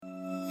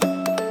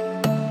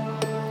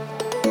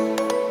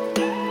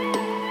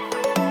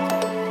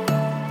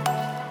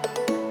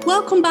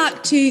welcome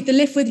back to the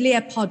Live with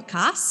Leah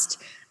podcast.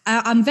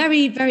 I'm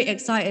very, very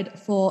excited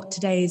for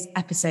today's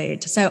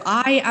episode. So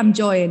I am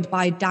joined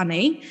by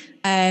Danni,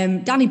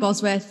 Danni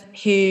Bosworth,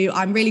 who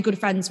I'm really good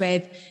friends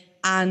with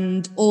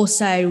and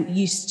also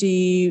used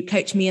to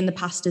coach me in the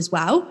past as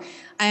well.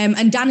 And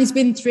Danni's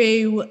been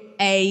through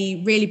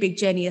a really big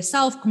journey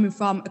herself, coming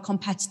from a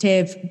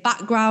competitive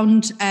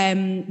background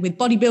with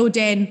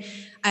bodybuilding.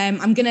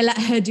 I'm going to let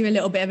her do a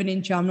little bit of an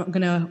intro. I'm not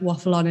going to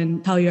waffle on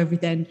and tell you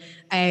everything.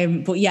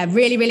 But yeah,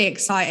 really, really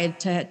excited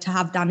to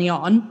have Danni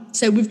on.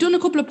 So we've done a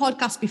couple of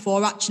podcasts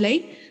before,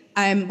 actually.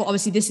 But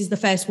obviously this is the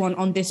first one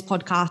on this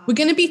podcast. We're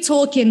going to be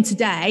talking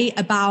today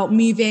about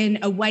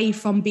moving away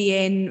from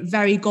being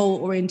very goal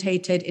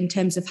orientated in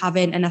terms of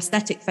having an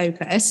aesthetic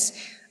focus,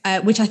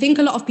 which I think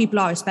a lot of people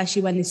are,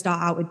 especially when they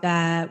start out with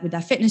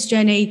their fitness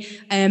journey,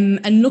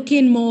 and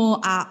looking more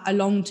at a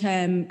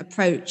long-term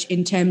approach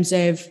in terms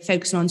of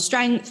focusing on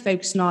strength,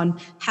 focusing on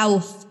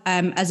health,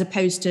 as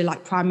opposed to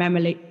like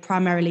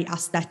primarily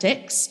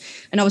aesthetics.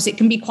 And obviously it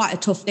can be quite a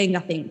tough thing, I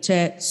think,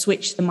 to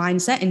switch the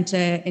mindset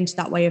into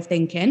that way of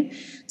thinking.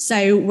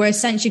 So we're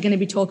essentially going to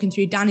be talking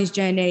through Danni's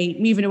journey,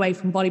 moving away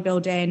from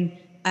bodybuilding,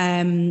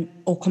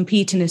 or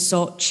competing as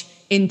such,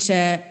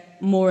 into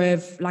more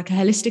of like a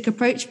holistic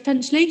approach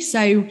potentially.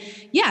 So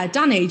yeah,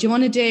 Danni, do you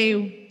want to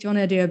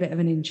do a bit of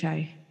an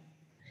intro?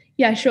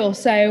 Yeah, sure.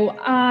 So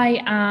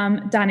I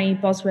am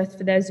Danni Bosworth,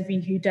 for those of you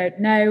who don't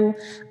know.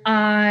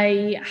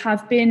 I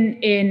have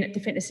been in the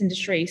fitness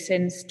industry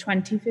since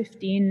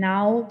 2015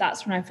 now.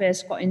 That's when I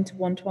first got into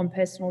one-to-one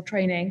personal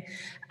training.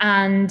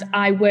 And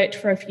I worked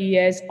for a few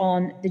years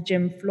on the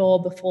gym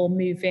floor before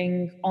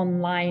moving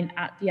online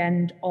at the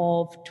end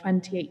of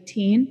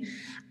 2018.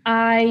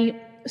 I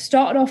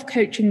started off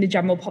coaching the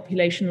general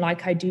population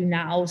like I do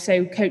now.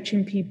 So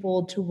coaching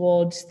people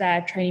towards their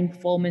training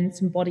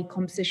performance and body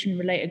composition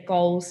related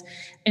goals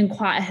in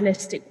quite a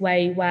holistic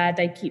way where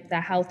they keep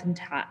their health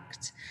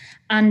intact.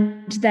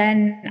 And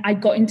then I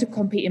got into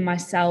competing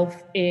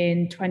myself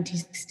in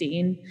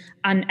 2016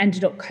 and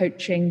ended up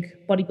coaching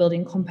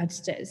bodybuilding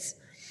competitors.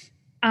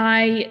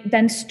 I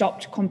then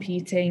stopped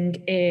competing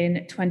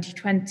in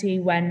 2020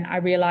 when I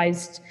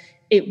realized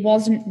it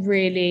wasn't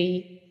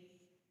really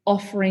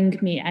offering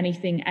me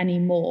anything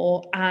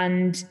anymore,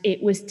 and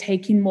it was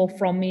taking more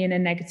from me in a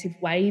negative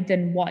way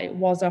than what it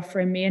was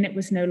offering me, and it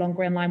was no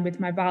longer in line with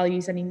my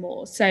values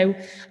anymore. So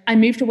I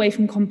moved away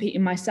from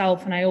competing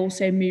myself, and I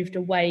also moved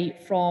away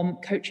from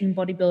coaching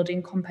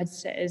bodybuilding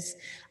competitors,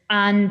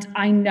 and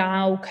I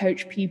now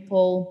coach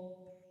people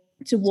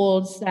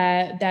towards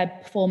their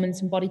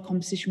performance and body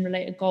composition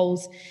related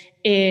goals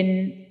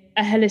in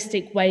a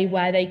holistic way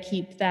where they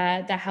keep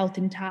their health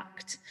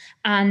intact.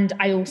 And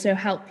I also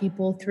help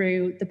people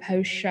through the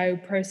post-show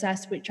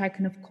process, which I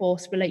can, of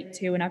course, relate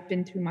to and I've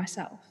been through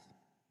myself.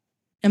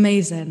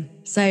 Amazing.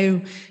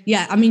 So,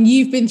 yeah, I mean,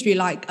 you've been through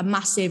like a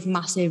massive,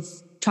 massive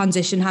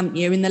transition, haven't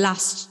you, in the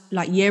last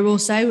like year or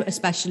so,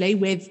 especially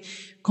with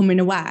coming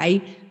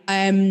away.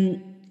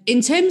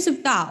 In terms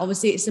of that,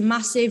 obviously, it's a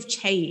massive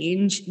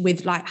change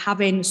with like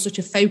having such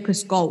a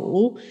focused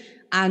goal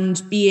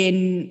and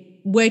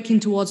working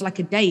towards like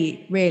a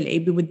date, really,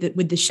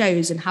 with the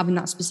shows and having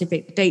that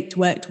specific date to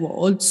work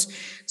towards.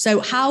 So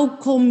how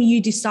come you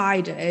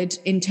decided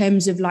in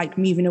terms of like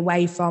moving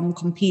away from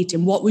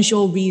competing? What was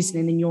your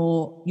reasoning and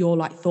your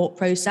like thought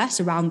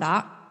process around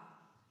that?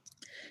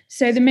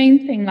 So the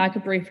main thing, like I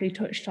briefly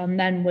touched on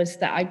then, was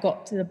that I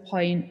got to the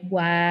point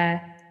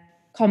where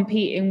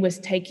competing was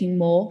taking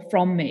more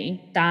from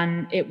me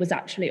than it was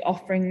actually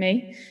offering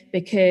me,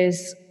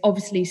 because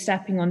obviously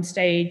stepping on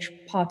stage,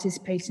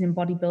 participating in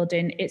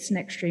bodybuilding, it's an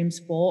extreme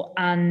sport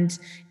and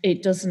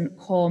it doesn't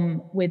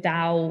come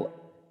without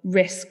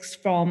risks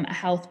from a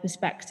health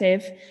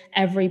perspective.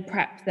 Every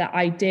prep that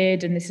I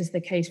did, and this is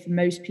the case for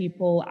most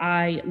people,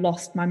 I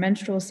lost my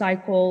menstrual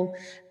cycle.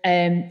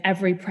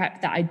 Every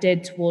prep that I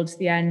did towards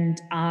the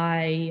end,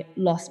 I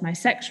lost my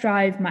sex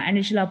drive, my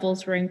energy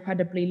levels were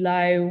incredibly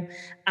low,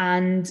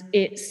 and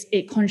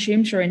it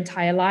consumes your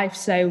entire life.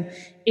 So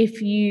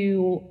if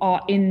you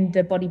are in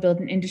the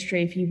bodybuilding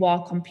industry, if you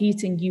are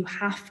competing, you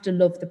have to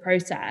love the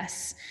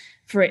process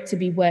for it to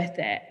be worth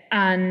it.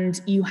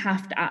 And you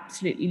have to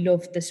absolutely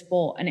love the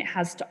sport, and it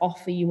has to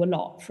offer you a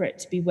lot for it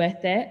to be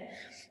worth it.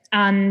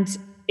 And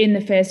in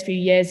the first few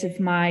years of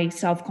my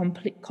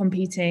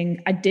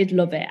competing, I did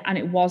love it, and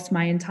it was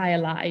my entire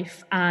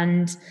life.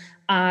 And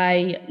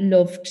I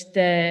loved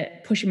the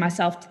pushing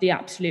myself to the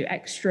absolute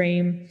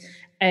extreme,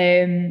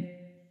 and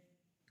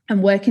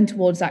working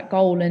towards that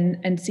goal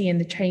and seeing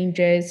the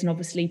changes and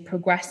obviously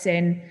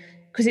progressing.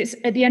 Because it's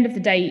at the end of the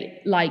day,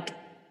 like,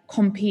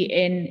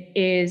 competing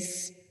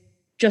is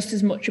just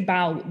as much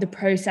about the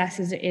process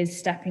as it is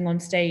stepping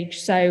on stage.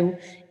 So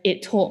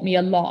it taught me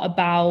a lot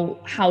about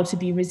how to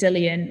be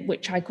resilient,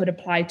 which I could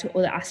apply to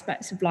other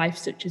aspects of life,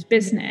 such as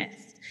business.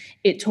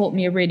 It taught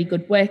me a really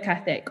good work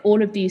ethic.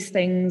 All of these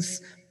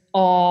things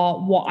are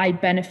what I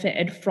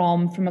benefited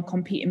from a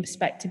competing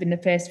perspective in the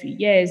first few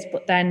years.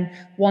 But then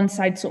once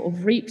I'd sort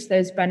of reaped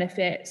those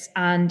benefits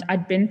and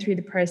I'd been through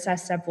the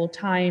process several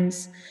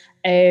times,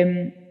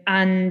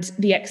 And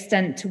the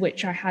extent to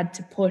which I had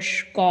to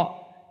push got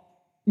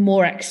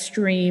more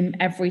extreme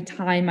every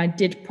time I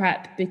did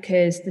prep,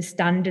 because the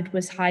standard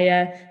was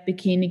higher.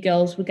 Bikini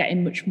girls were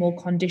getting much more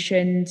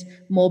conditioned.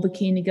 More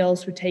bikini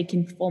girls were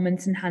taking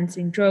performance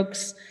enhancing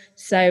drugs.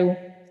 So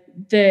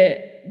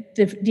the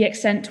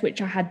extent to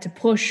which I had to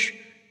push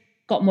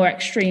got more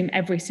extreme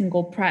every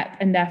single prep,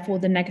 and therefore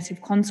the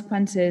negative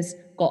consequences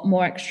got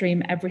more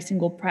extreme every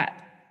single prep.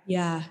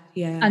 Yeah.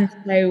 And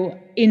so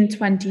in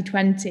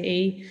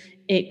 2020,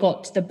 it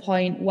got to the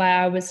point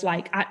where I was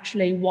like,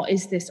 actually, what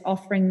is this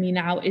offering me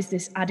now? Is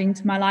this adding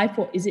to my life,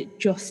 or is it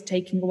just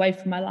taking away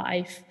from my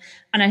life?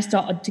 And I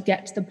started to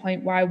get to the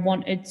point where I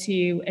wanted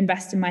to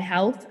invest in my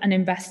health and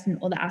invest in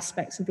other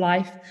aspects of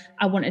life.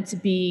 I wanted to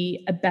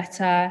be a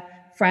better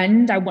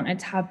friend. I wanted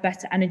to have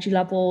better energy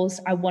levels.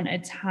 I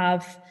wanted to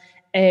have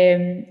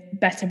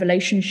better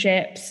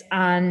relationships,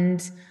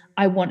 and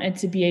I wanted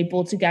to be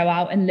able to go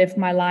out and live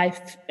my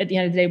life. At the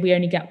end of the day, we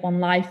only get one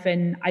life,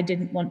 and I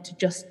didn't want to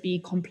just be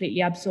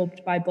completely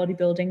absorbed by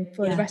bodybuilding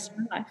for the rest of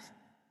my life.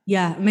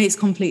 Yeah, it makes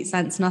complete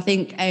sense. And I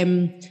think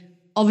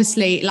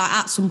obviously, like,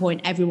 at some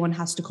point everyone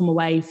has to come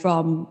away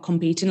from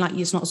competing. Like,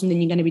 it's not something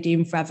you're going to be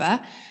doing forever.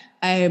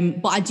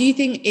 But I do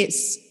think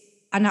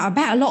and I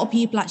bet a lot of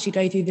people actually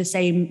go through the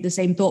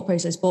same thought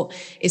process, but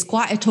it's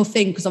quite a tough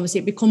thing, because obviously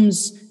it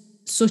becomes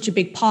such a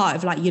big part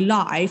of like your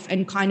life,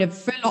 and kind of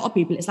for a lot of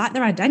people it's like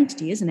their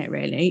identity, isn't it?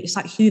 Really, it's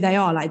like who they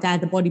are. Like, they're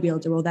the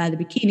bodybuilder, or they're the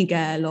bikini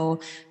girl, or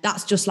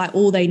that's just like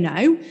all they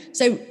know.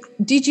 So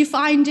did you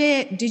find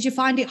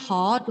it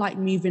hard, like,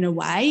 moving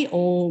away,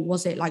 or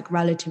was it like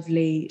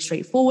relatively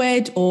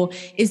straightforward? Or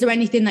is there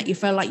anything that you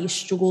feel like you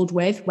struggled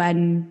with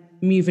when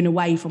moving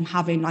away from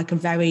having like a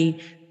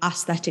very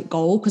aesthetic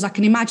goal? Because I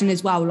can imagine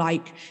as well,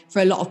 like, for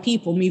a lot of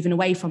people moving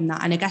away from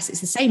that, and I guess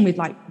it's the same with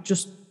like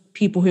just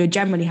people who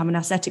generally have an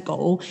aesthetic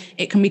goal,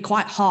 it can be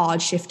quite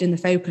hard shifting the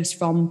focus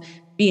from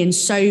being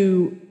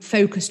so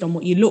focused on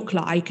what you look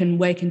like and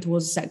working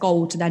towards a set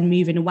goal to then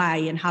moving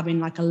away and having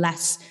like a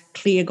less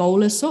clear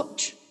goal as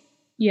such.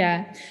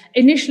 Yeah.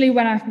 Initially,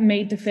 when I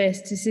made the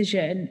first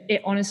decision,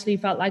 it honestly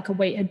felt like a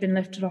weight had been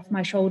lifted off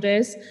my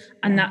shoulders.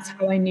 And that's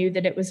how I knew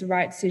that it was the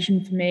right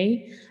decision for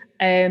me.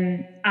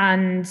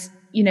 And,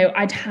 you know,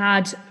 I'd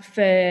had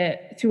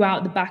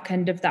throughout the back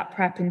end of that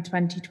prep in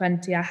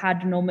 2020, I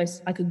had an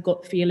almost like a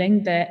gut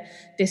feeling that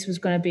this was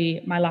going to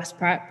be my last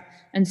prep.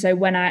 And so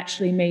when I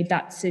actually made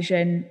that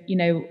decision, you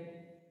know,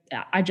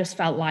 I just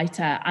felt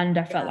lighter, and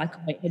I felt like a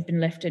weight had been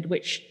lifted,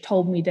 which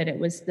told me that it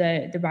was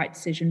the right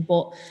decision.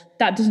 But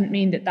that doesn't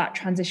mean that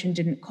transition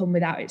didn't come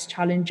without its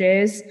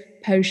challenges.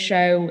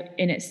 Post-show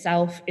in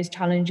itself is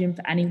challenging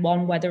for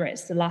anyone, whether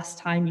it's the last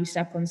time you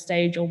step on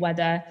stage or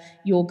whether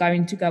you're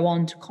going to go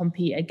on to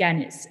compete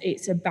again.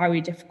 It's a very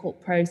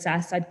difficult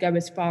process. I'd go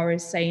as far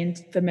as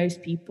saying, for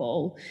most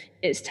people,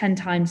 it's 10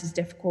 times as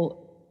difficult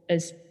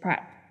as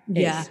prep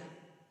is.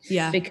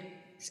 Yeah. Because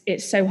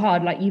it's so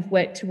hard. Like, you've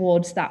worked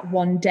towards that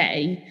one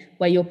day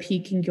where you're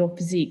peaking your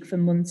physique for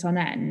months on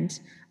end,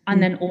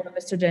 and then all of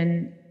a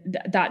sudden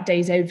that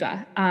day's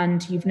over,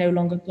 and you've no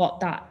longer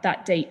got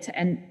that date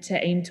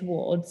to aim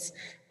towards,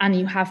 and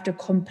you have to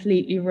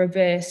completely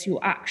reverse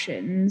your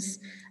actions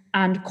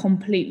and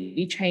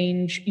completely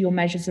change your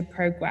measures of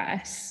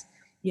progress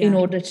in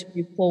order to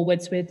move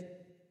forwards with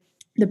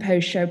the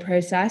post-show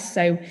process.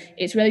 So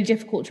it's really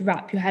difficult to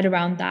wrap your head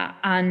around that,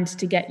 and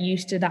to get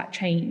used to that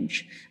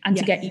change, and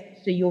to get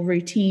used to your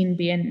routine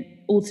being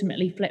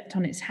ultimately flipped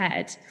on its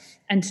head,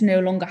 and to no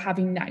longer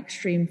having that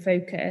extreme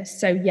focus.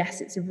 So yes,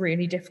 it's a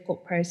really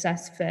difficult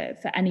process for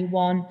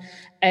anyone.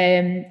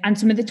 And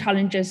some of the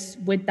challenges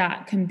with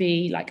that can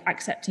be like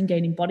accepting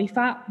gaining body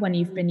fat when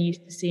you've been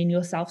used to seeing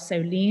yourself so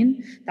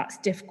lean. That's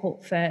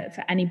difficult for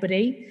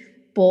anybody.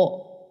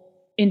 But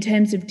in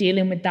terms of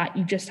dealing with that,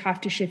 you just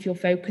have to shift your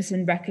focus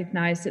and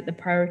recognize that the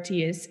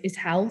priority is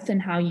health,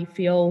 and how you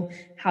feel,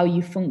 how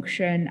you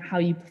function, how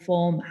you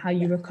perform, how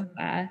you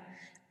recover,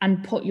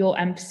 and put your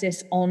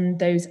emphasis on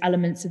those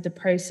elements of the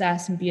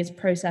process, and be as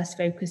process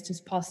focused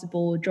as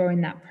possible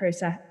during that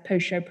process,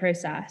 post-show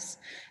process,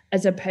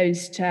 as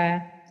opposed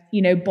to,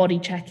 you know, body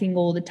checking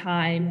all the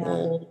time,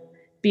 or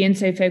being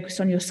so focused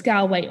on your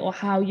scale weight or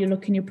how you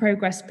look in your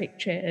progress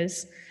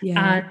pictures.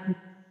 And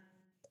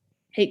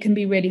it can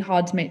be really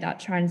hard to make that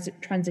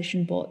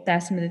transition, but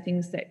there's some of the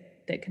things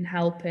that can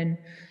help. And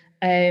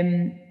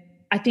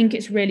I think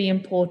it's really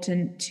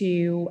important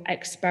to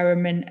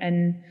experiment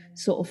and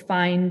sort of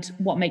find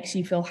what makes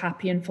you feel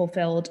happy and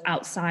fulfilled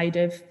outside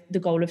of the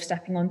goal of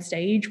stepping on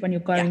stage when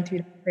you're going through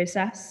the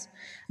process,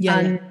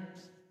 and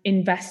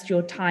invest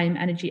your time,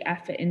 energy,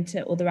 effort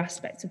into other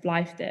aspects of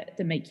life that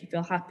make you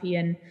feel happy,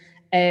 and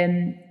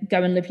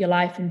go and live your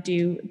life and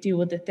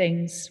do other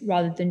things,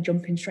 rather than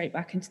jumping straight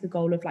back into the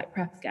goal of like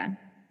prep again.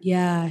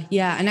 Yeah.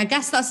 And I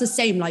guess that's the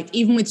same, like,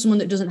 even with someone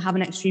that doesn't have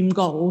an extreme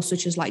goal,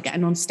 such as like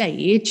getting on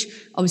stage.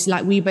 Obviously,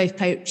 like, we both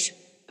coach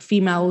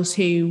females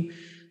who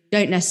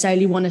don't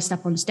necessarily want to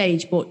step on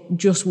stage, but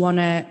just want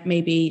to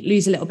maybe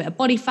lose a little bit of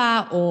body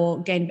fat,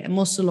 or gain a bit of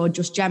muscle, or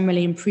just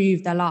generally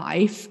improve their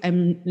life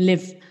and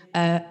live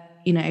a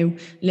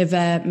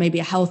live maybe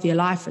a healthier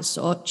life as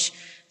such.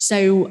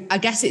 So I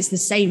guess it's the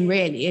same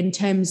really in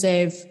terms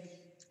of,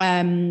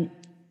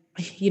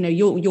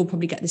 you'll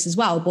probably get this as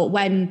well, but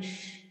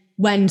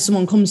when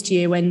someone comes to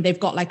you and they've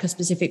got like a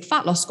specific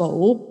fat loss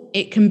goal,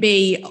 it can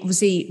be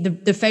obviously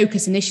the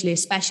focus initially,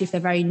 especially if they're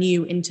very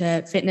new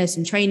into fitness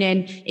and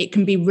training, it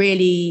can be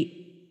really,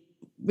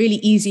 really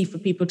easy for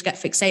people to get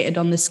fixated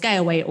on the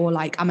scale weight, or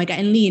like, am I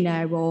getting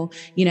leaner, or,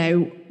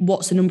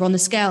 what's the number on the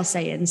scale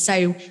saying?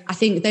 So I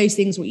think those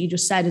things, what you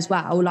just said as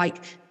well, like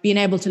being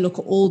able to look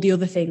at all the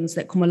other things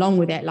that come along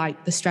with it,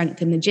 like the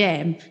strength in the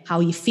gym, how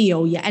you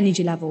feel, your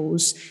energy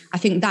levels, I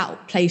think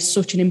that plays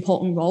such an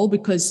important role,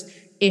 because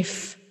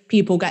if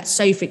people get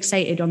so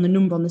fixated on the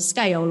number on the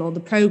scale or the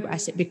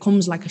progress, it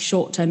becomes like a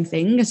short-term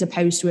thing as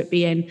opposed to it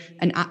being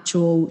an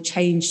actual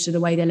change to the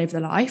way they live their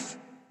life.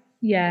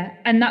 Yeah,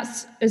 and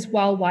that's as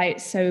well why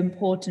it's so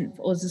important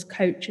for us as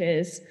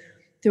coaches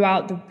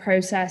throughout the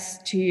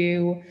process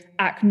to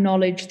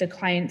acknowledge the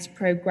client's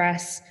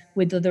progress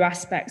with other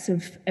aspects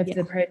of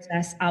the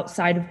process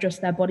outside of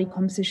just their body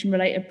composition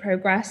related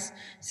progress.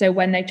 So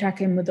when they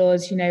check in with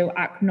us,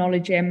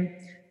 acknowledging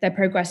their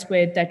progress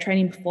with their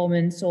training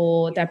performance,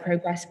 or their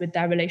progress with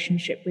their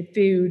relationship with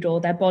food or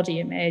their body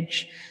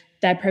image,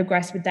 their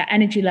progress with their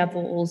energy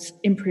levels,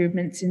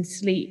 improvements in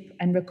sleep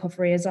and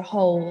recovery as a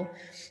whole,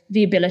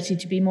 the ability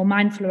to be more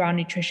mindful around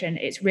nutrition.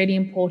 It's really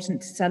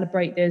important to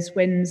celebrate those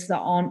wins that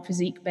aren't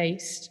physique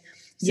based,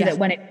 so that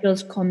when it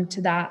does come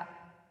to that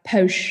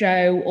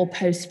post-show or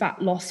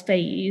post-fat loss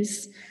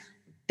phase,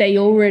 they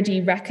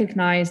already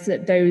recognize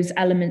that those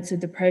elements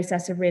of the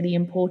process are really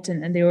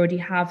important, and they already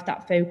have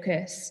that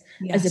focus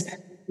as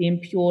opposed to being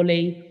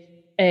purely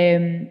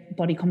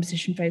body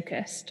composition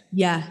focused.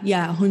 Yeah,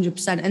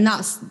 100%. And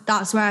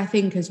that's where I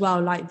think as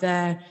well, like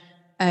the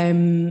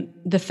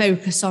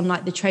focus on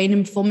like the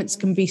training performance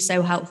can be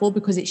so helpful,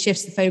 because it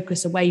shifts the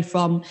focus away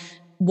from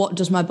what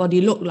does my body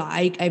look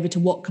like over to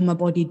what can my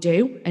body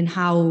do, and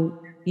how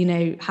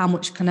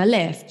much can I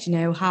lift,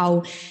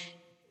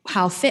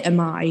 how fit am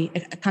I?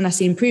 Can I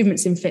see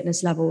improvements in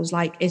fitness levels?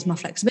 Like, is my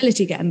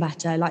flexibility getting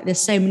better? Like,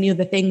 there's so many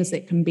other things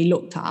that can be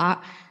looked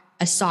at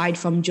aside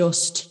from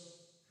just,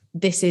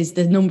 this is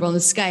the number on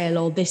the scale,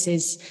 or this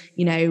is,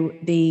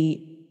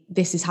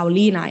 this is how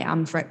lean I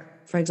am, for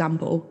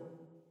example.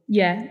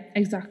 Yeah,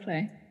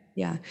 exactly.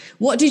 Yeah.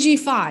 What did you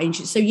find?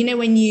 So,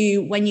 when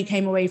you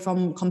came away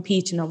from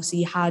competing, obviously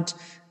you had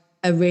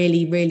a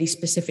really, really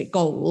specific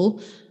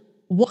goal.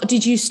 What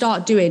did you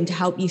start doing to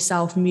help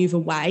yourself move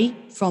away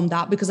from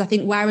that? Because I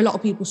think where a lot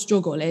of people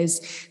struggle is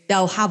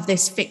they'll have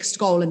this fixed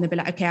goal and they'll be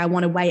like, okay, I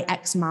want to weigh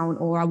X amount,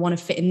 or I want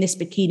to fit in this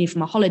bikini for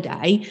my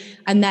holiday.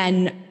 And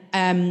then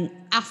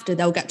after,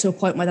 they'll get to a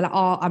point where they're like,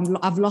 oh,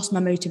 I've lost my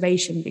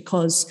motivation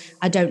because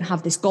I don't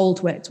have this goal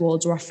to work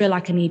towards, or I feel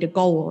like I need a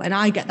goal. And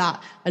I get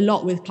that a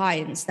lot with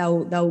clients.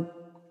 They'll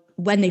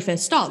when they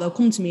first start, they'll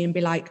come to me and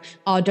be like,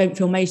 oh, I don't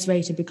feel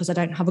motivated because I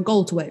don't have a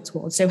goal to work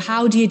towards. So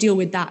how do you deal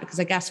with that? Because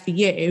I guess for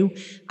you,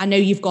 I know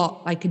you've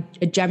got like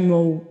a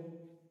general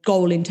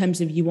goal in terms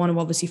of you want to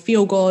obviously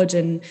feel good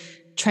and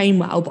train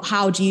well, but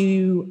how did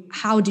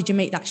you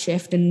make that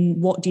shift,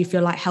 and what do you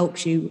feel like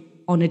helps you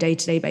on a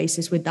day-to-day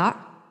basis with that?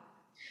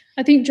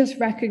 I think just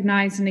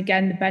recognizing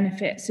again the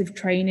benefits of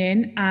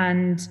training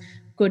and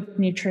good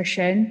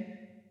nutrition,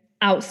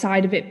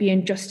 outside of it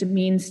being just a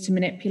means to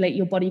manipulate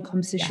your body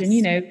composition.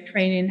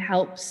 Training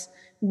helps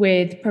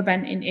with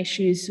preventing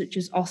issues such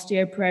as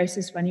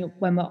osteoporosis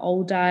when we're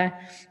older.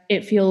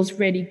 It feels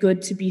really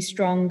good to be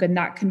strong, and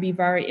that can be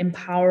very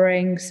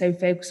empowering. So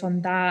focus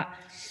on that.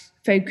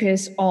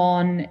 Focus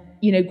on,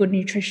 good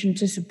nutrition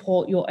to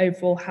support your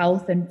overall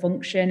health and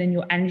function and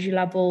your energy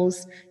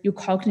levels, your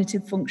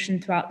cognitive function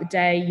throughout the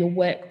day, your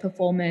work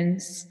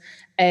performance,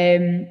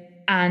 and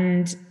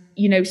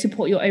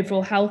support your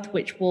overall health,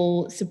 which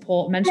will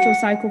support menstrual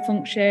cycle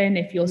function.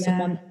 If you're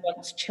someone who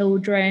wants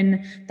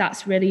children,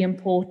 that's really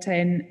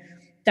important.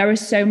 There are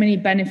so many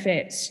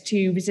benefits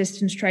to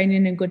resistance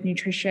training and good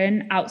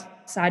nutrition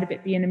outside of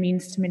it being a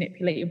means to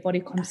manipulate your body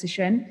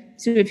composition.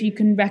 So if you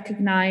can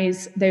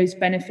recognize those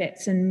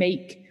benefits and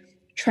make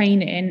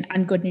training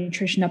and good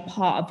nutrition a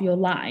part of your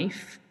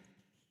life,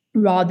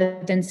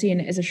 rather than seeing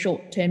it as a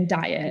short-term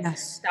diet,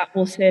 that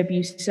will serve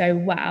you so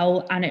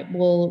well, and it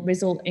will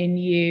result in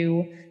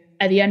you,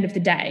 at the end of the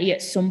day,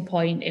 at some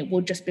point, it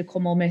will just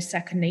become almost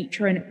second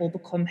nature, and it will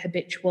become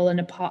habitual and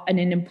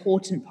an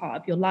important part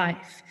of your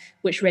life,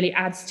 which really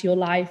adds to your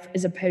life,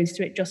 as opposed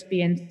to it just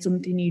being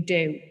something you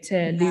do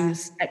to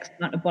lose X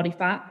amount of body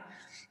fat.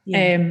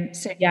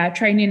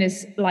 Training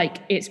is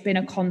it's been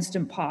a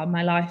constant part of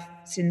my life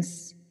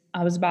since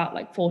I was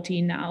about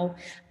 14 now,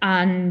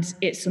 and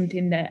it's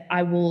something that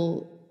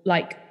I'll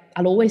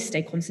always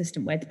stay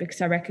consistent with,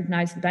 because I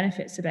recognize the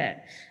benefits of it.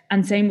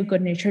 And same with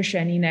good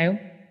nutrition.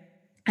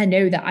 I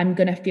know that I'm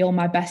going to feel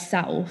my best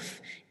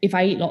self if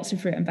I eat lots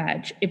of fruit and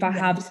veg, if I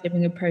have a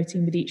serving of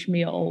protein with each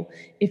meal,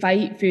 if I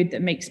eat food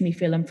that makes me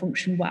feel and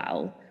function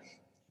well.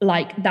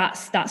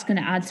 That's going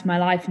to add to my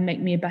life and make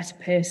me a better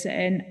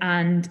person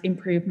and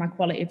improve my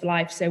quality of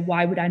life. So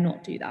why would I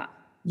not do that?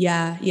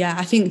 Yeah.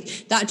 I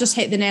think that just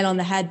hit the nail on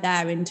the head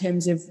there in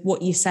terms of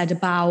what you said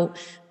about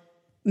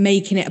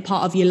making it a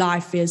part of your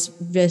life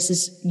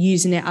versus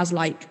using it as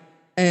like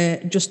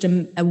just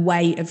a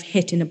way of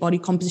hitting a body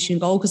composition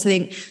goal. Because I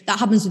think that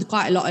happens with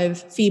quite a lot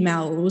of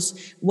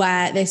females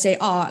where they say,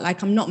 oh,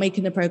 like I'm not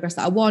making the progress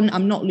that I want,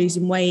 I'm not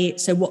losing weight,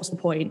 so what's the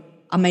point?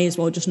 I may as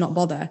well just not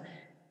bother.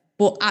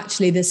 But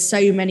actually there's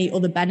so many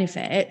other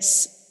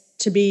benefits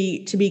to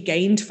be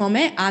gained from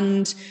it.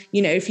 And,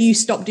 you know, if you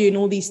stop doing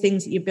all these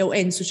things that you've built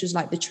in, such as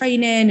like the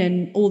training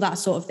and all that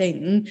sort of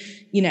thing,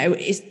 you know,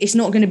 it's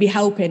not going to be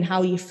helping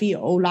how you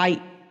feel.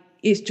 Like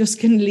it's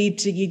just going to lead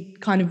to you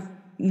kind of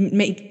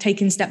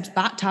taking steps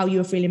back to how you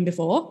were feeling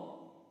before.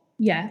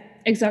 Yeah,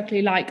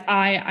 exactly. Like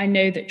I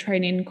know that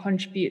training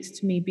contributes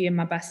to me being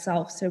my best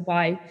self. So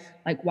why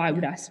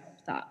would I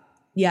stop that?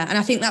 Yeah. And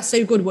I think that's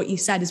so good what you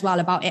said as well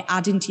about it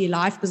adding to your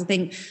life, because I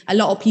think a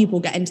lot of people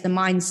get into the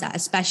mindset,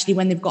 especially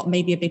when they've got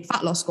maybe a big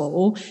fat loss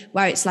goal,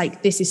 where it's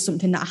like, this is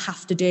something that I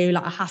have to do.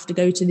 Like I have to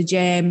go to the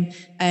gym.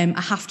 I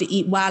have to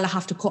eat well. I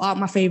have to cut out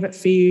my favorite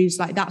foods,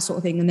 like that sort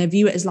of thing. And they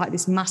view it as like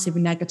this massive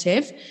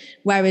negative.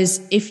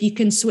 Whereas if you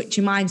can switch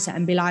your mindset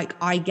and be like,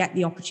 I get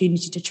the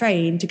opportunity to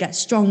train, to get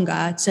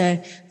stronger, to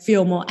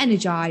feel more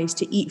energized,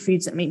 to eat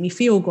foods that make me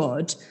feel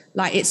good.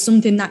 Like it's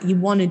something that you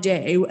want to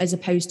do as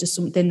opposed to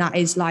something that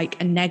is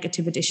like a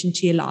negative addition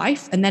to your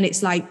life. And then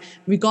it's like,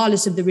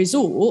 regardless of the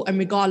result and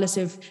regardless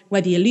of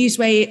whether you lose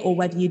weight or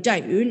whether you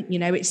don't, you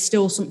know, it's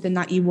still something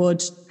that you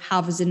would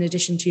have as an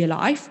addition to your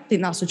life. I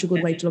think that's such a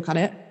good way to look at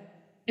it.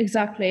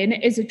 Exactly. And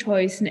it is a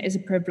choice and it is a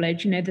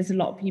privilege. You know, there's a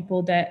lot of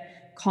people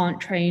that can't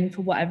train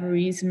for whatever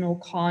reason or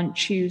can't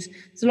choose.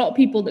 There's a lot of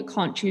people that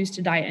can't choose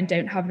to diet and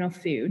don't have enough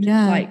food.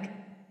 Yeah.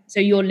 So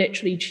you're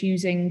literally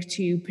choosing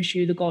to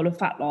pursue the goal of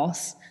fat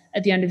loss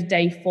at the end of the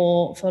day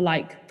for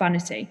like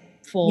vanity,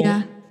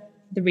 for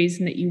the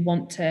reason that you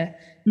want to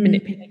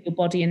manipulate your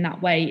body in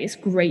that way. It's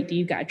great that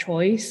you get a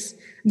choice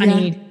and you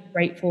need to be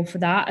grateful for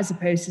that, as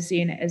opposed to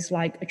seeing it as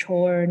like a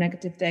chore or a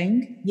negative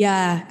thing.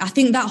 Yeah, I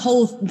think that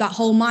whole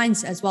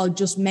mindset as well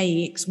just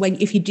makes,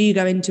 if you do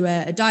go into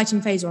a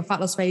dieting phase or a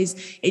fat loss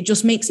phase, it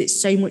just makes it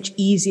so much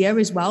easier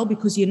as well,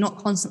 because you're not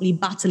constantly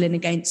battling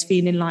against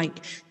feeling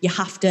like you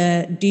have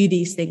to do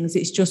these things.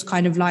 It's just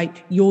kind of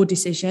like your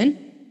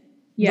decision.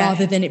 Yeah.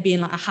 Rather than it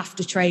being like, I have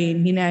to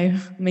train, you know,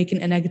 making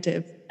it a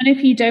negative. And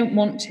if you don't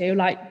want to,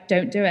 like,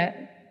 don't do it.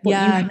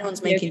 But no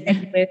one's making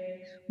it. With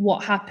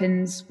what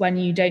happens when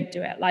you don't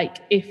do it. Like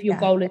if your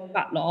goal is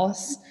fat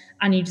loss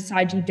and you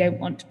decide you don't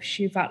want to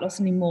pursue fat loss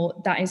anymore,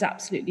 that is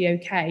absolutely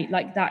okay.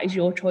 Like that is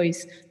your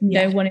choice.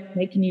 No one is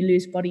making you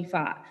lose body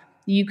fat.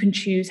 You can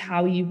choose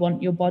how you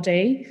want your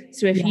body.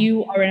 So if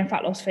you are in a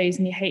fat loss phase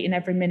and you're hating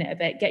every minute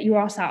of it, get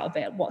your ass out of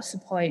it. What's the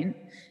point?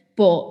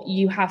 But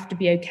you have to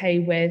be okay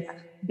with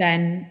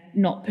then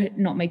not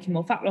making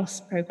more fat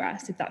loss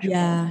progress, if that's your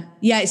goal.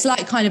 It's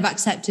like kind of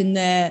accepting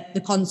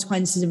the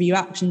consequences of your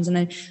actions.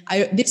 And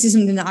I this is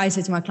something that I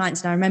say to my clients,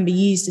 and I remember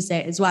you used to say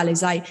it as well,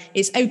 is like,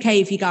 it's okay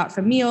if you go out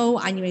for a meal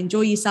and you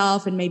enjoy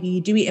yourself and maybe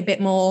you do eat a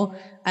bit more,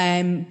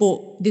 but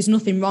there's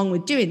nothing wrong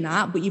with doing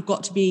that. But you've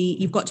got to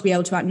be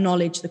able to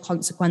acknowledge the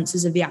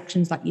consequences of the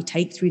actions that you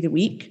take through the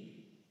week.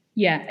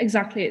 Yeah,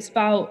 exactly. It's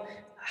about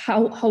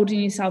holding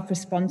yourself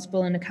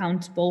responsible and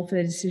accountable for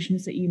the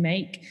decisions that you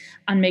make,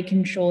 and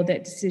making sure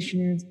that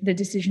the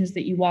decisions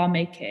that you are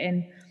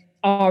making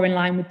are in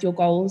line with your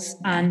goals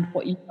and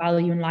what you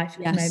value in life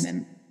at the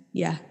moment.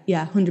 Yeah,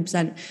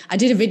 100%. I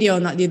did a video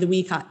on that the other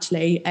week,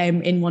 actually,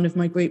 in one of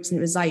my groups. And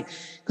it was like,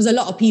 because a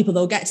lot of people,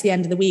 they'll get to the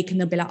end of the week and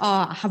they'll be like,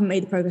 oh, I haven't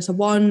made the progress I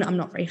want. I'm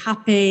not very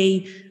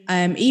happy.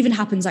 It even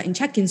happens like in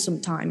check-ins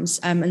sometimes.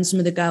 And some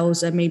of the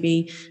girls are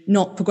maybe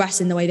not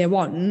progressing the way they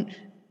want.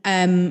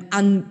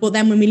 But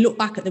then when we look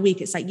back at the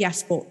week, it's like,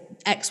 yes, but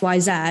X, Y,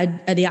 Z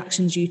are the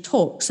actions you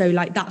took. So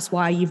like, that's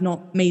why you've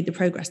not made the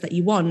progress that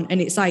you want. And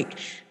it's like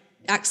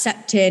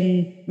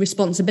accepting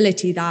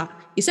responsibility that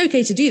it's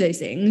okay to do those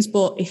things.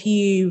 But if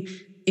you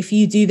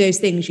do those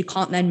things, you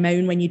can't then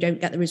moan when you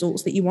don't get the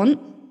results that you want.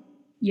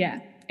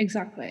 Yeah,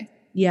 exactly.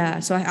 Yeah.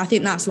 So I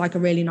think that's like a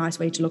really nice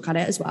way to look at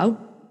it as well.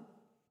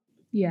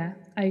 Yeah,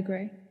 I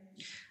agree.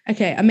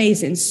 Okay,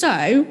 amazing.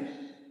 So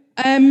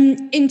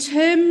in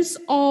terms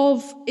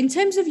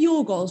of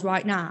your goals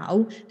right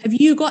now, have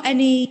you got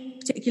any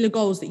particular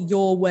goals that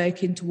you're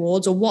working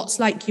towards, or what's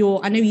like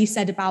I know you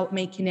said about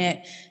making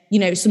it, you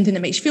know, something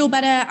that makes you feel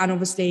better, and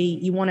obviously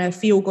you want to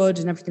feel good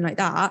and everything like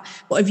that,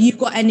 but have you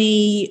got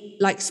any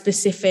like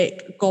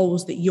specific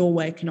goals that you're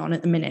working on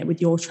at the minute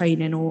with your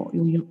training or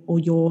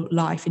your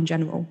life in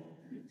general?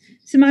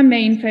 So my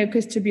main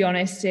focus, to be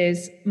honest,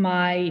 is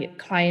my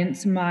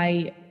clients,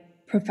 my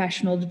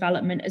professional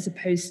development, as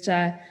opposed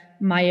to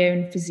my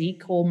own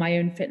physique or my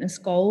own fitness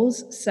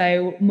goals.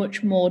 So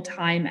much more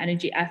time,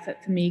 energy, effort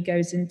for me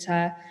goes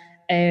into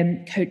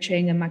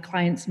coaching and my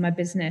clients and my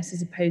business,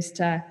 as opposed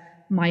to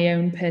my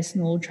own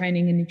personal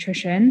training and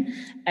nutrition.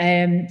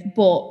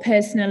 But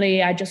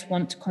personally, I just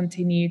want to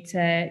continue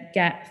to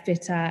get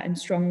fitter and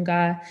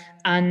stronger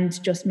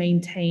and just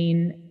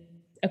maintain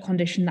a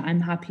condition that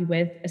I'm happy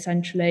with,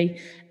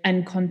 essentially,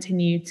 and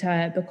continue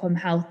to become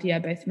healthier,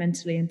 both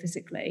mentally and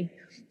physically.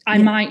 I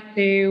might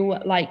do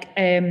like,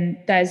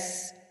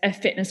 there's a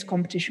fitness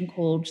competition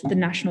called the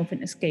National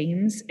Fitness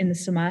Games in the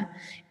summer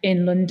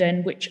in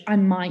London, which I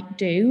might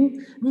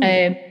do.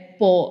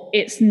 But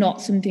it's not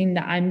something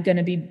that I'm going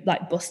to be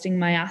like busting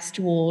my ass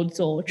towards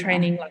or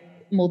training like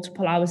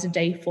multiple hours a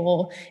day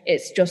for.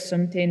 It's just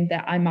something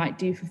that I might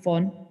do for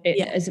fun,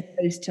 as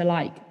opposed to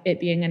like it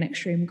being an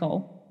extreme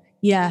goal.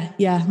 Yeah,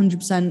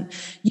 100%.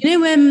 You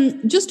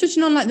know, just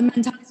touching on like the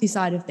mentality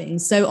side of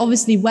things. So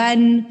obviously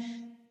when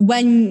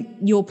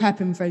you're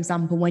prepping, for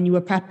example, when you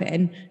were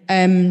prepping,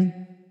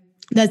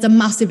 there's a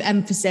massive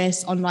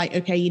emphasis on like,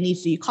 okay, you need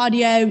to do your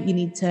cardio, you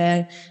need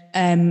to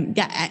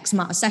get X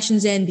amount of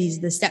sessions in, these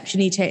are the steps you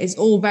need to hit. It's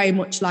all very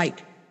much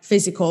like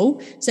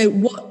physical. So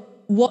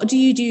what do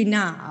you do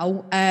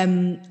now?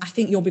 I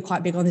think you'll be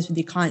quite big on this with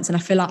your clients, and I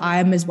feel like I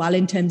am as well,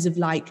 in terms of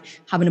like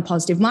having a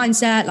positive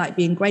mindset, like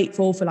being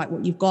grateful for like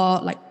what you've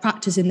got, like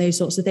practicing those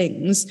sorts of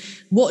things.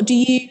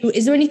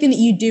 Is there anything that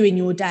you do in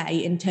your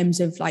day in terms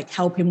of like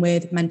helping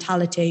with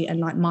mentality and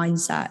like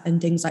mindset and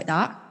things like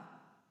that?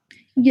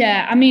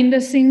 Yeah, I mean,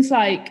 there's things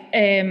like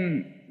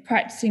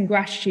practicing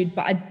gratitude,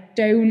 but I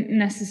don't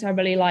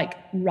necessarily like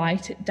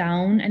write it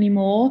down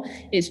anymore.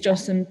 It's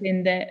just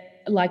something that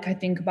like I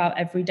think about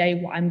every day,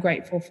 what I'm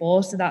grateful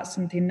for. So that's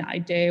something that I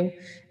do.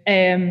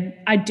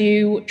 I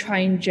do try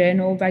and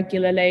journal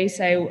regularly.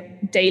 So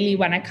daily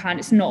when I can.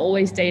 It's not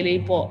always daily,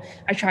 but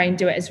I try and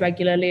do it as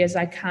regularly as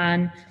I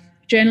can.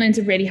 Journaling is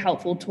a really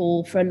helpful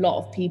tool for a lot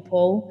of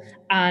people,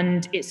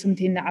 and it's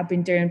something that I've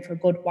been doing for a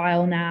good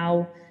while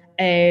now.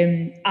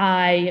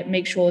 I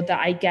make sure that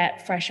I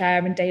get fresh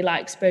air and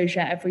daylight exposure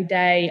every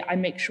day. I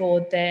make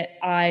sure that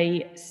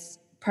I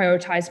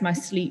prioritize my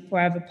sleep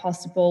wherever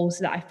possible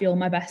so that I feel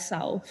my best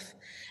self.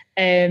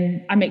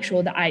 I make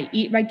sure that I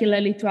eat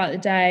regularly throughout the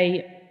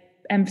day,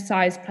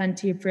 emphasize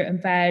plenty of fruit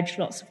and veg,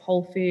 lots of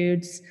whole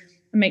foods.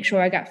 I make sure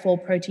I get full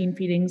protein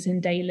feedings in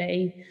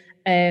daily,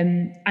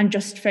 and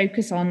just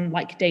focus on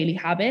like daily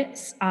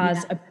habits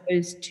as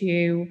opposed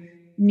to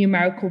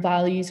numerical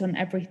values on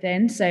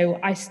everything. So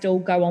I still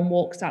go on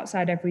walks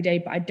outside every day,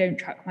 but I don't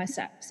track my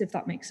steps, if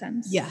that makes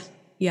sense.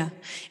 Yeah.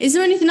 Is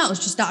there anything else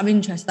just out of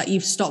interest that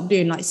you've stopped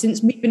doing, like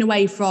since moving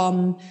away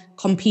from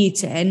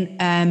competing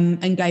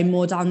and going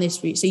more down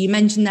this route? So you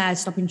mentioned there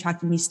stopping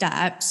tracking your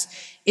steps.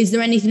 Is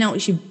there anything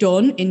else you've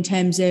done in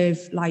terms of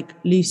like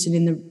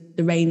loosening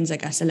the reins, I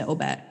guess, a little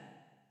bit?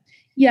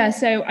 Yeah,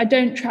 so I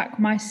don't track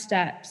my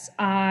steps.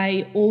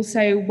 I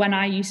also, when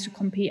I used to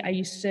compete, I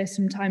used to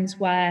sometimes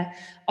wear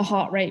a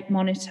heart rate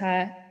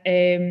monitor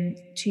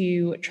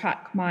to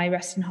track my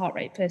resting heart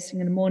rate first thing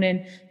in the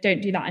morning.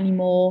 Don't do that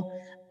anymore.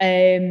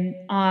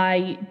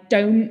 I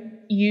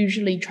don't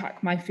usually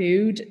track my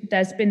food.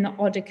 There's been the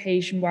odd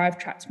occasion where I've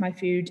tracked my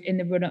food in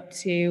the run up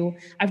to,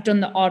 I've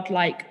done the odd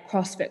like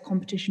CrossFit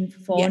competition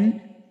for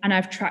fun, and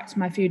I've tracked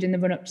my food in the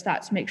run up to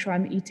that to make sure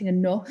I'm eating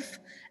enough.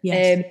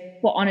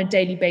 But on a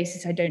daily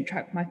basis, I don't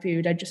track my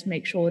food. I just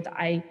make sure that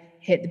I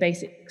hit the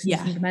basics and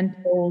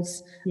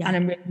fundamentals, and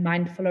I'm really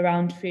mindful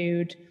around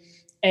food.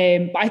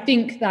 But I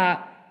think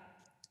that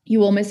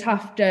you almost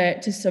have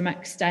to some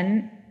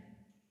extent,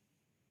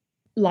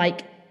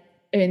 like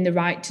earn the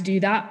right to do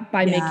that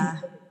by making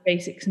sure that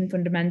basics and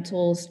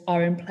fundamentals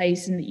are in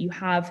place and that you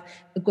have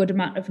a good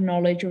amount of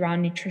knowledge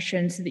around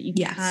nutrition so that you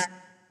can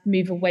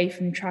move away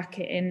from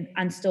tracking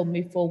and still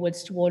move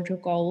forwards towards your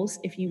goals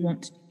if you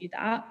want to do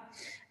that.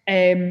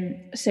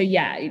 So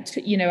yeah,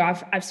 you know,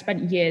 I've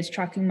spent years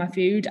tracking my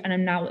food, and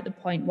I'm now at the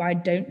point where I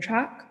don't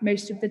track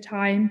most of the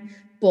time,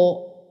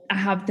 but I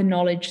have the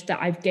knowledge that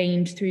I've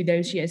gained through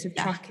those years of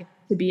tracking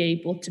to be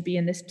able to be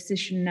in this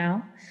position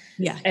now.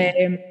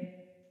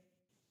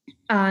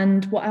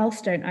 And what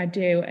else don't I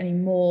do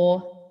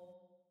anymore?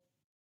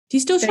 Do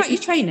you still track your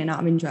training out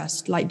of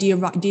interest? Like, do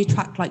you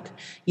track like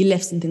your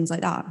lifts and things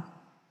like that?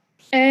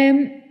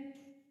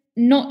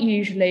 Not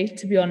usually,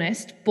 to be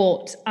honest,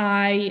 but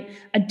I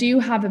do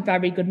have a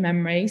very good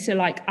memory. So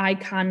like I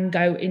can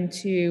go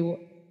into,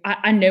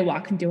 I know what I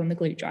can do on the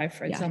glute drive,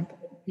 for example.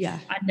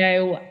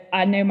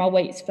 I know my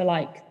weights for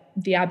like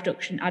the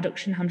abduction,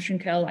 adduction, hamstring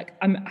curl. Like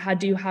I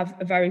do have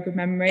a very good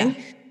memory.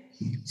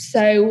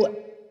 So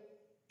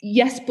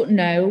yes, but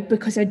no,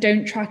 because I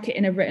don't track it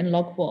in a written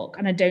logbook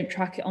and I don't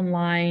track it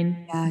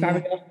online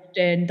very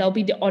often. There'll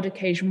be the odd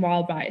occasion where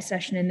I'll write a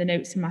session in the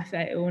notes in my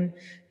phone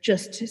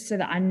just so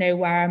that I know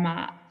where I'm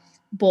at.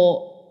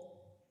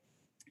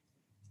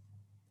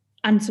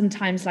 And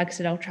sometimes, like I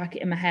said, I'll track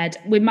it in my head.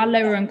 With my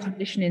lower end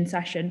conditioning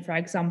session, for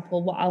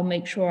example, what I'll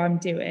make sure I'm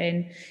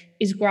doing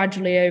is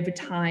gradually over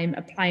time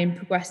applying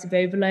progressive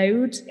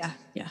overload.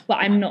 But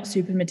I'm not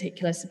super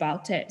meticulous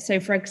about it. So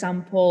for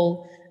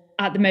example,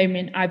 at the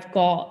moment, I've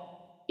got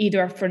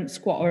either a front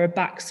squat or a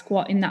back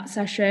squat in that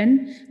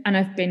session, and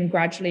I've been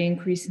gradually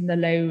increasing the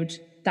load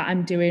that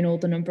I'm doing or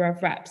the number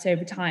of reps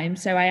over time.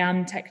 So I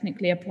am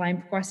technically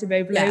applying progressive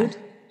overload.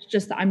 It's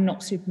just that I'm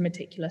not super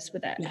meticulous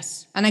with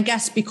it. And I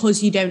guess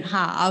because you don't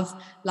have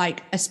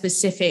like a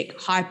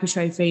specific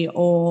hypertrophy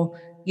or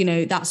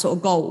that sort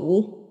of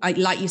goal,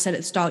 like you said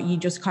at the start, you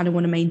just kind of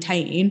want to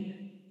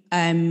maintain.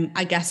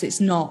 I guess it's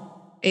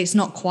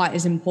not quite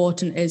as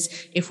important as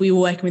if we were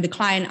working with a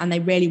client and they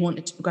really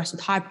wanted to progress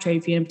with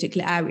hypertrophy in a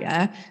particular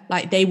area.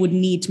 Like, they would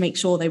need to make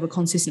sure they were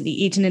consistently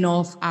eating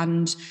enough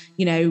and,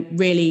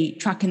 really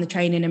tracking the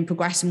training and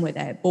progressing with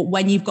it. But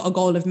when you've got a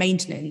goal of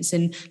maintenance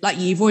and like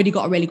you've already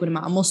got a really good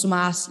amount of muscle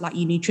mass, like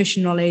your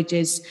nutrition knowledge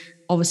is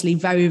obviously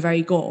very,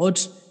 very good.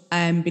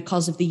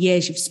 Because of the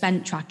years you've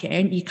spent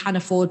tracking, you can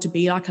afford to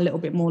be like a little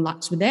bit more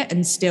lax with it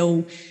and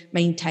still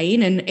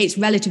maintain. And it's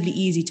relatively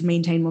easy to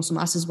maintain muscle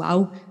mass as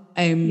well.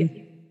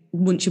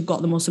 Once you've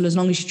got the muscle, as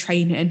long as you're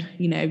training,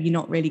 you're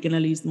not really going to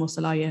lose the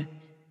muscle, are you?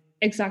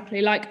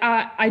 Exactly. Like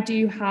I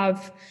do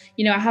have,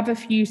 I have a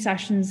few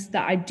sessions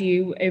that I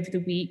do over the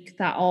week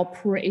that are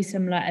pretty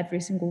similar every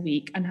single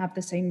week and have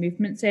the same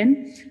movements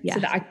in, so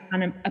that I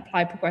can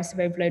apply progressive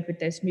overload with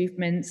those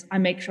movements. I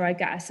make sure I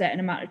get a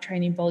certain amount of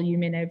training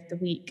volume in over the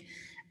week.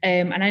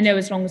 And I know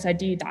as long as I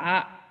do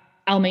that,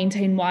 I'll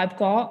maintain what I've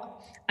got.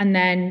 And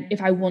then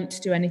if I want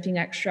to do anything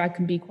extra, I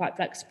can be quite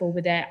flexible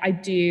with it. I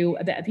do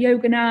a bit of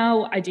yoga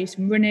now. I do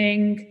some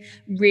running,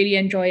 really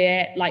enjoy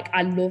it. Like,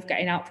 I love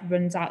getting out for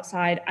runs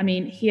outside. I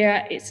mean,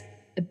 here it's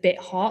a bit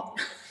hot,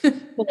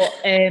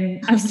 but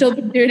I've still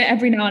been doing it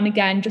every now and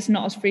again, just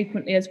not as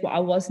frequently as what I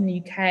was in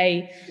the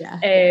UK.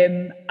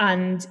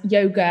 And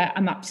yoga,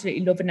 I'm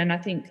absolutely loving. And I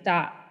think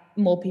that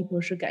more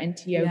people should get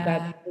into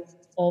yoga because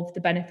of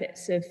the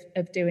benefits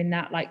of doing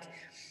that. Like,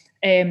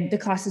 the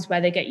classes where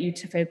they get you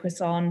to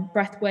focus on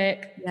breath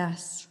work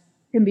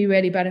can be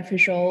really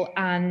beneficial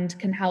and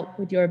can help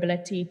with your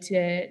ability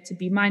to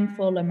be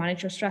mindful and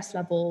manage your stress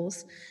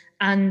levels.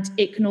 And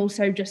it can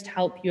also just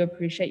help you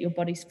appreciate your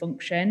body's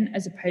function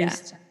as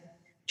opposed to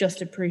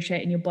just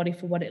appreciating your body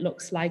for what it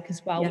looks like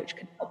as well, which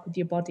can help with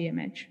your body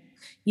image.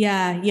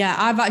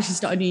 I've actually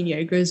started doing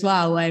yoga as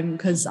well,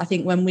 because I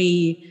think when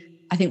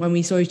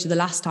we saw each other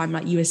last time,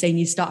 like you were saying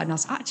you started, and I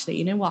was like, actually,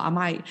 you know what, I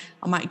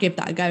might give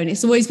that a go. And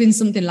it's always been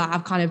something like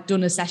I've kind of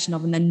done a session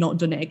of and then not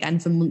done it again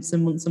for months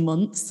and months and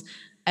months.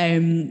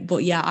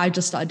 But yeah, I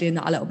just started doing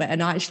that a little bit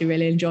and I actually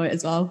really enjoy it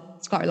as well.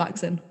 It's quite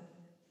relaxing.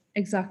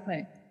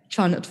 Exactly.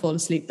 Try not to fall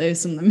asleep though,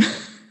 some of them.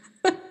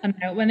 I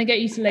know, when they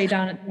get you to lay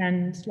down at the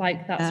end,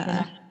 like that's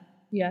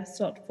when I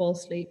start to fall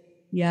asleep.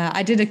 Yeah,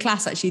 I did a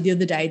class actually the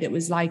other day that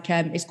was like,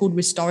 it's called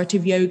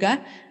restorative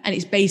yoga. And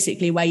it's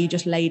basically where you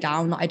just lay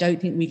down. I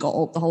don't think we got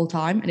up the whole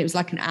time. And it was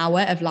like an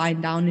hour of lying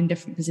down in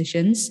different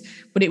positions.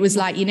 But it was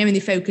like, when they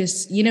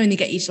focus, when they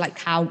get you to like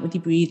count with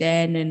your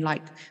breathing and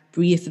like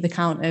breathe for the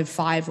count of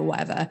 5 or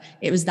whatever.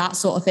 It was that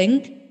sort of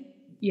thing.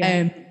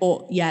 Yeah.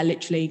 But yeah,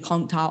 literally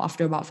conked out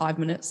after about 5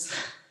 minutes.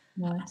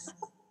 Nice.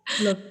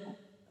 Love that.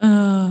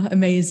 Oh,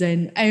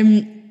 amazing.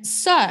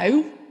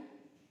 So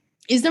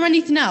is there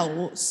anything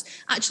else?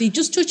 Actually,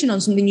 just touching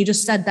on something you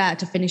just said there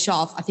to finish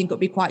off, I think it would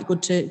be quite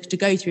good to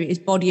go through is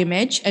body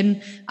image.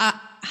 And I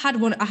had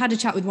a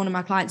chat with one of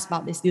my clients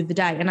about this the other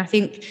day. And I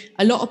think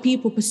a lot of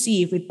people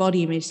perceive with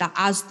body image that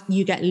as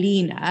you get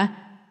leaner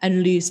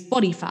and lose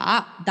body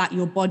fat, that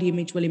your body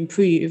image will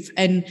improve.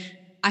 And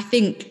I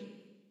think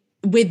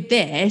with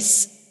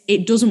this,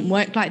 it doesn't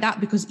work like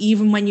that, because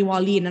even when you are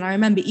lean, and I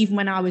remember even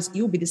when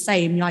you'll be the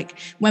same, like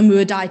when we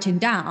were dieting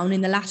down in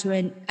the latter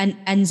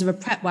ends of a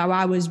prep where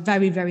I was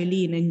very, very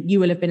lean, and you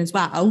will have been as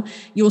well,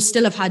 you'll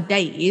still have had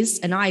days,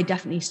 and I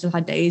definitely still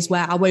had days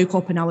where I woke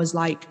up and I was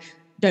like,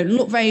 don't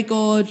look very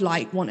good,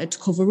 like wanted to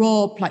cover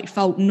up, like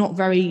felt not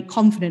very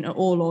confident at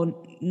all, or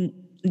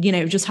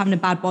just having a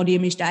bad body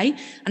image day.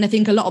 And I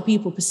think a lot of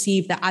people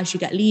perceive that as you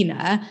get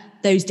leaner,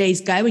 those days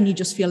go and you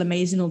just feel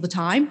amazing all the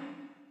time.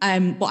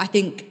 But I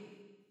think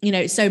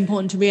it's so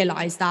important to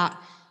realize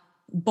that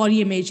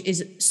body image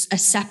is a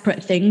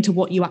separate thing to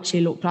what you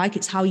actually look like.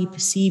 It's how you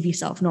perceive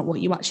yourself, not what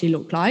you actually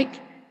look like.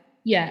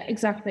 Yeah,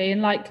 exactly.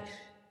 And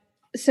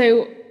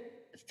so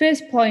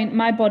first point,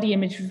 my body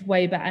image is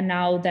way better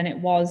now than it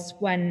was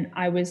when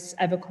I was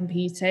ever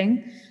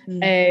competing.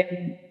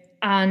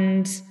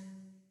 And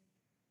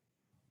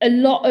a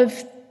lot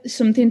of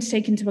something to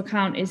take into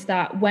account is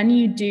that when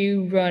you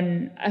do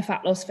run a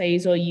fat loss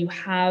phase or you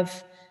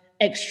have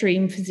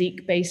extreme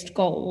physique-based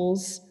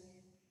goals,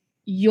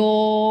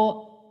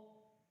 your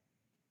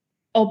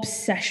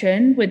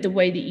obsession with the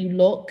way that you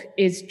look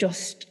is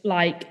just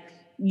like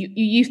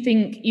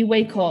you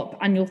wake up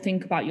and you'll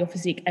think about your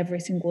physique every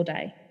single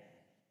day,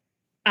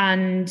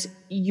 and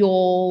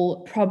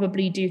you'll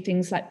probably do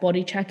things like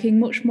body checking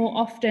much more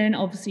often.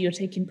 Obviously, you're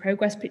taking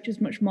progress pictures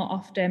much more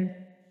often,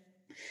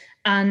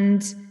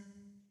 and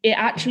it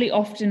actually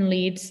often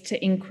leads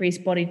to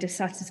increased body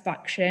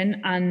dissatisfaction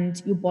and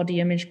your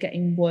body image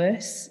getting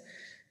worse.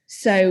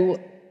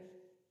 So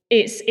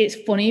it's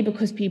funny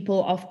because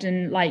people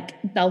often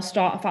they'll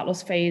start a fat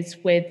loss phase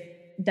with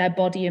their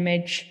body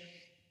image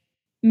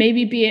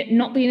maybe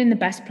not being in the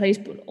best place,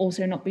 but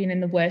also not being in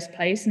the worst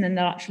place. And then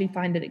they'll actually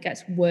find that it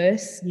gets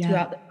worse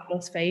throughout the fat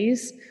loss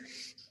phase.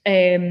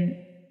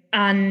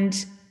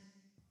 And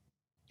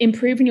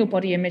improving your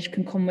body image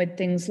can come with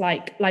things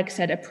like I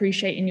said,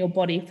 appreciating your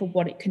body for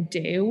what it can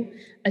do,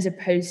 as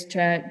opposed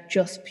to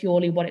just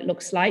purely what it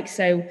looks like.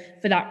 So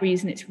for that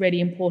reason, it's really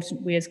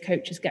important we as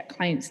coaches get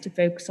clients to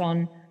focus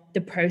on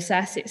the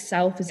process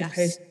itself as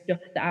opposed to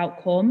just the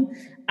outcome,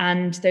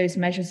 and those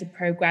measures of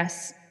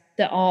progress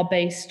that are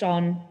based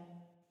on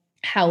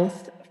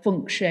health,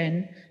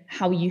 function,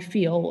 how you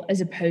feel,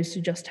 as opposed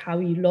to just how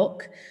you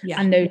look.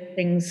 And those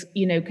things,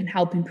 can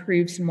help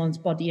improve someone's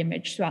body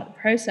image throughout the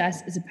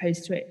process, as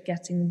opposed to it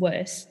getting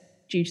worse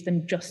due to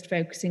them just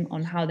focusing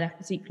on how their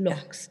physique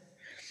looks.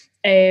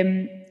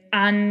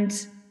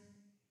 And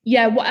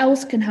what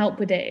else can help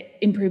with it,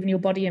 improving your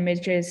body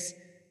image, is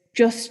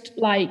just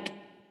like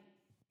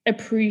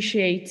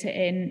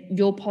appreciating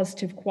your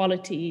positive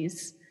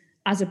qualities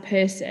as a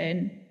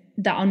person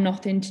that are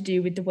nothing to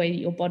do with the way that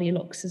your body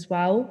looks as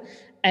well.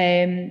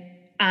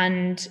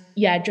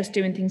 Just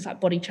doing things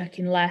like body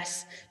checking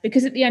less,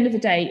 because at the end of the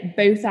day,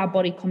 both our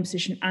body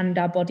composition and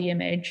our body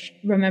image,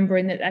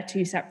 remembering that they're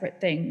two separate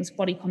things.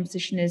 Body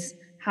composition is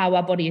how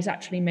our body is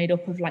actually made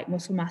up of, like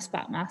muscle mass,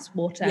 fat mass,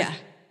 water.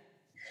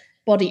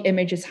 Body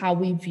image is how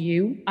we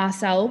view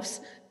ourselves.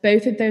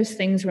 Both of those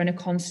things are in a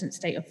constant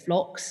state of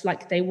flux,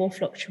 like they will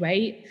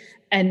fluctuate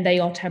and they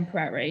are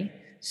temporary.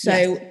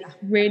 So it's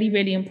really,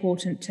 really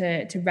important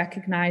to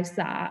recognize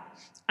that.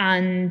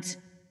 And,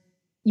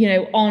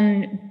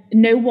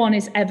 no one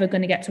is ever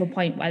going to get to a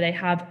point where they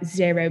have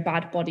 0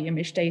 bad body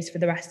image days for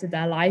the rest of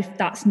their life.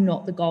 That's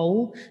not the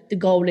goal. The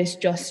goal is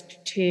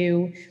just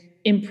to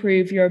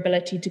improve your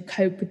ability to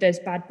cope with those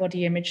bad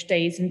body image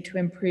days and to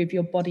improve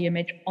your body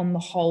image on the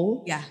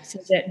whole. So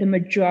that the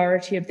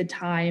majority of the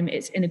time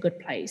it's in a good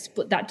place.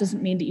 But that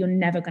doesn't mean that you're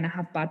never going to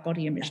have bad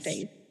body image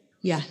days.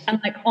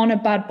 And like on a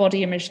bad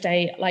body image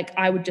day, like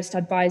I would just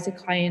advise a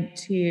client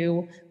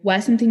to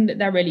wear something that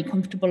they're really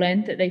comfortable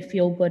in, that they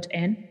feel good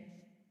in.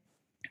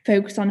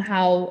 Focus on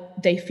how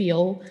they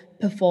feel,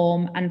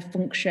 perform and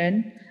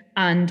function,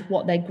 and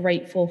what they're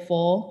grateful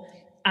for,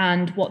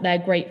 and what they're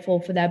grateful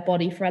for their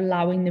body for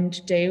allowing them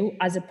to do,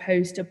 as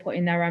opposed to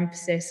putting their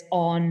emphasis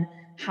on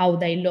how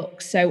they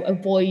look. So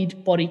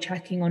avoid body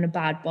checking on a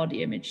bad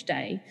body image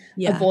day.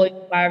 Avoid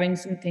wearing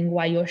something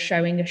where you're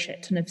showing a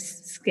shit ton of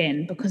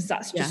skin, because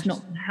that's just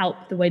not going to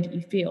help the way that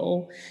you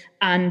feel.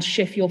 And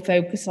shift your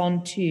focus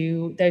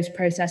onto those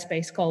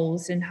process-based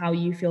goals and how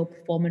you feel,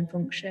 perform and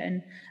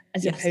function,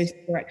 as opposed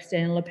to your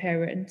external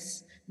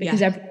appearance.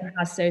 Because everyone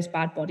has those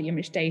bad body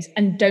image days.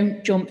 And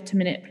don't jump to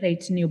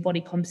manipulating your body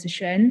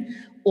composition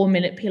or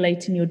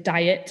manipulating your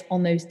diet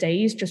on those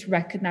days. Just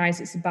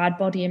recognize it's a bad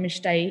body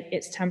image day,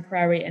 it's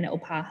temporary, and it'll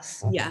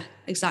pass. Yeah,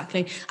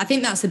 exactly. I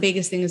think that's the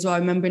biggest thing as well,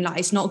 remembering like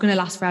it's not going to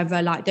last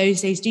forever. Like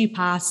those days do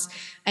pass,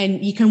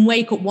 and you can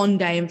wake up one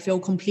day and feel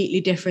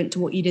completely different to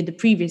what you did the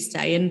previous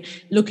day. And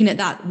looking at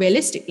that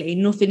realistically,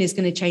 nothing is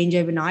going to change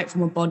overnight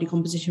from a body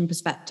composition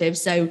perspective.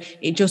 So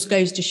it just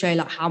goes to show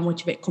like how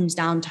much of it comes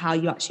down to how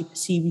you actually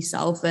perceive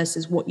yourself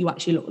versus what you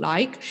actually look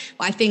like.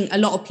 But I think a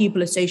lot of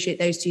people associate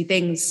those two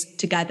things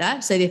together.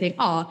 So they think,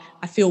 oh,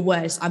 I feel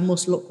worse, I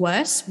must look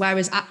worse.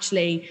 Whereas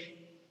actually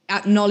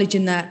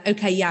acknowledging that,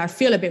 okay, I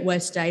feel a bit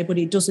worse today, but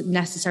it doesn't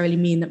necessarily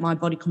mean that my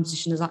body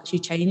composition has actually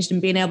changed.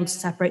 And being able to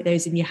separate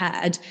those in your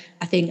head,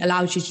 I think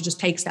allows you to just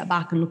take a step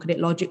back and look at it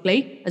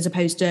logically, as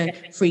opposed to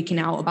freaking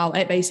out about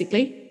it,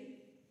 basically.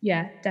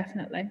 Yeah,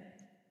 definitely.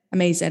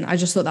 Amazing. I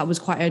just thought that was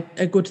quite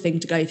a good thing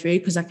to go through,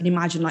 because I can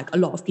imagine like a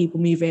lot of people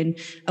moving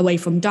away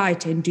from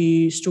dieting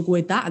do struggle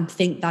with that and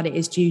think that it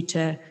is due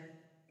to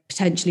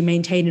potentially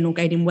maintaining or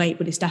gaining weight,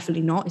 but it's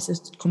definitely not. It's a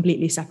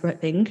completely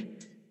separate thing.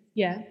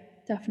 Yeah,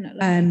 definitely.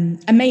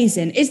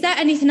 Amazing. Is there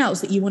anything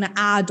else that you want to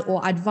add,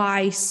 or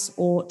advice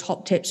or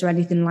top tips or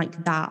anything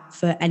like that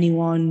for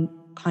anyone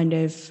kind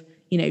of,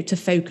 to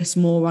focus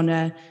more on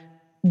a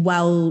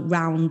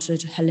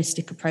well-rounded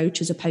holistic approach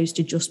as opposed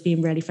to just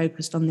being really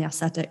focused on the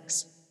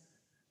aesthetics?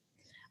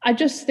 I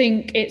just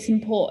think it's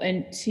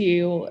important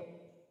to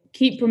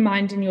keep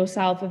reminding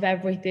yourself of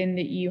everything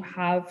that you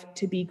have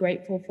to be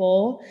grateful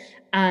for,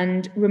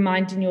 and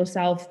reminding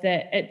yourself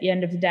that at the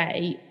end of the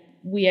day,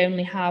 we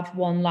only have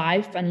one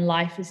life and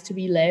life is to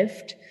be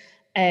lived.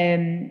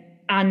 And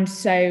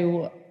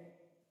so,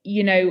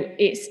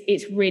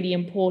 it's really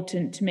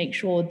important to make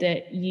sure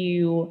that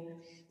you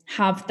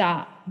have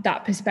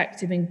that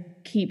perspective and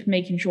keep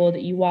making sure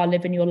that you are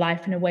living your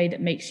life in a way that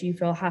makes you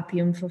feel happy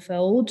and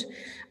fulfilled.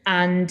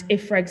 And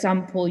if, for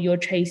example, you're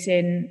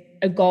chasing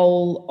a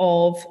goal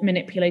of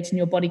manipulating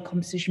your body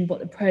composition, but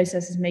the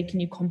process is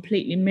making you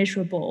completely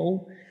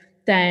miserable,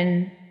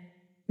 then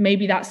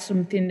maybe that's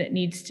something that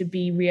needs to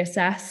be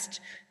reassessed,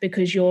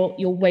 because you're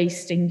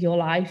wasting your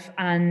life,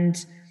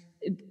 and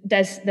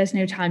there's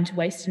no time to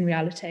waste in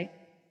reality.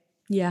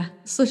 Yeah,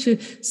 such a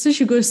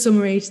good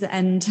summary to the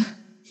end.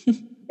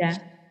 Yeah.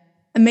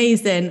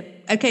 Amazing.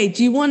 Okay,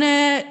 do you want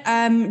to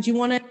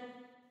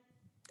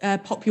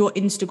pop your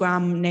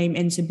Instagram name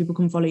in so people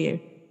can follow you?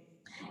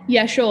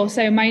 Yeah, sure.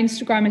 So my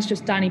Instagram is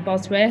just Danni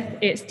Bosworth.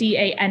 It's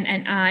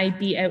DANNI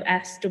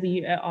BOSWORTH.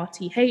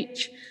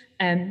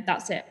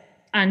 That's it.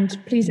 And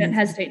please don't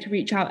hesitate to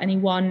reach out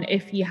anyone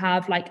if you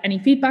have like any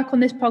feedback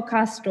on this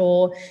podcast,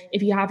 or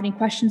if you have any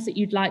questions that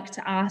you'd like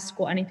to ask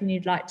or anything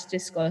you'd like to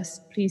discuss,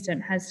 please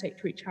don't hesitate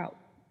to reach out.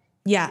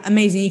 Yeah,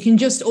 amazing. You can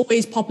just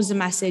always pop us a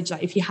message.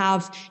 Like if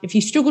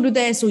you struggled with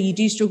this, or you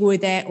do struggle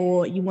with it,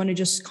 or you want to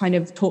just kind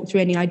of talk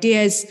through any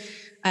ideas,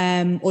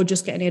 or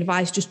just get any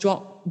advice, just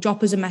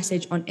drop us a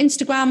message on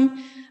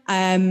Instagram.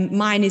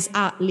 Mine is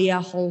at Leah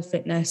Hall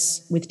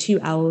Fitness with 2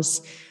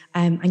 L's.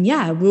 And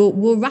yeah,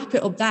 we'll wrap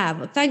it up there.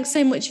 But thanks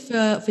so much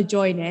for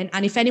joining.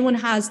 And if anyone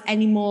has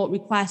any more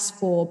requests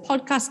for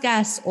podcast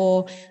guests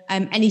or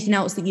anything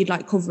else that you'd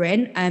like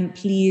covering,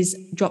 please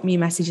drop me a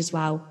message as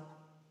well.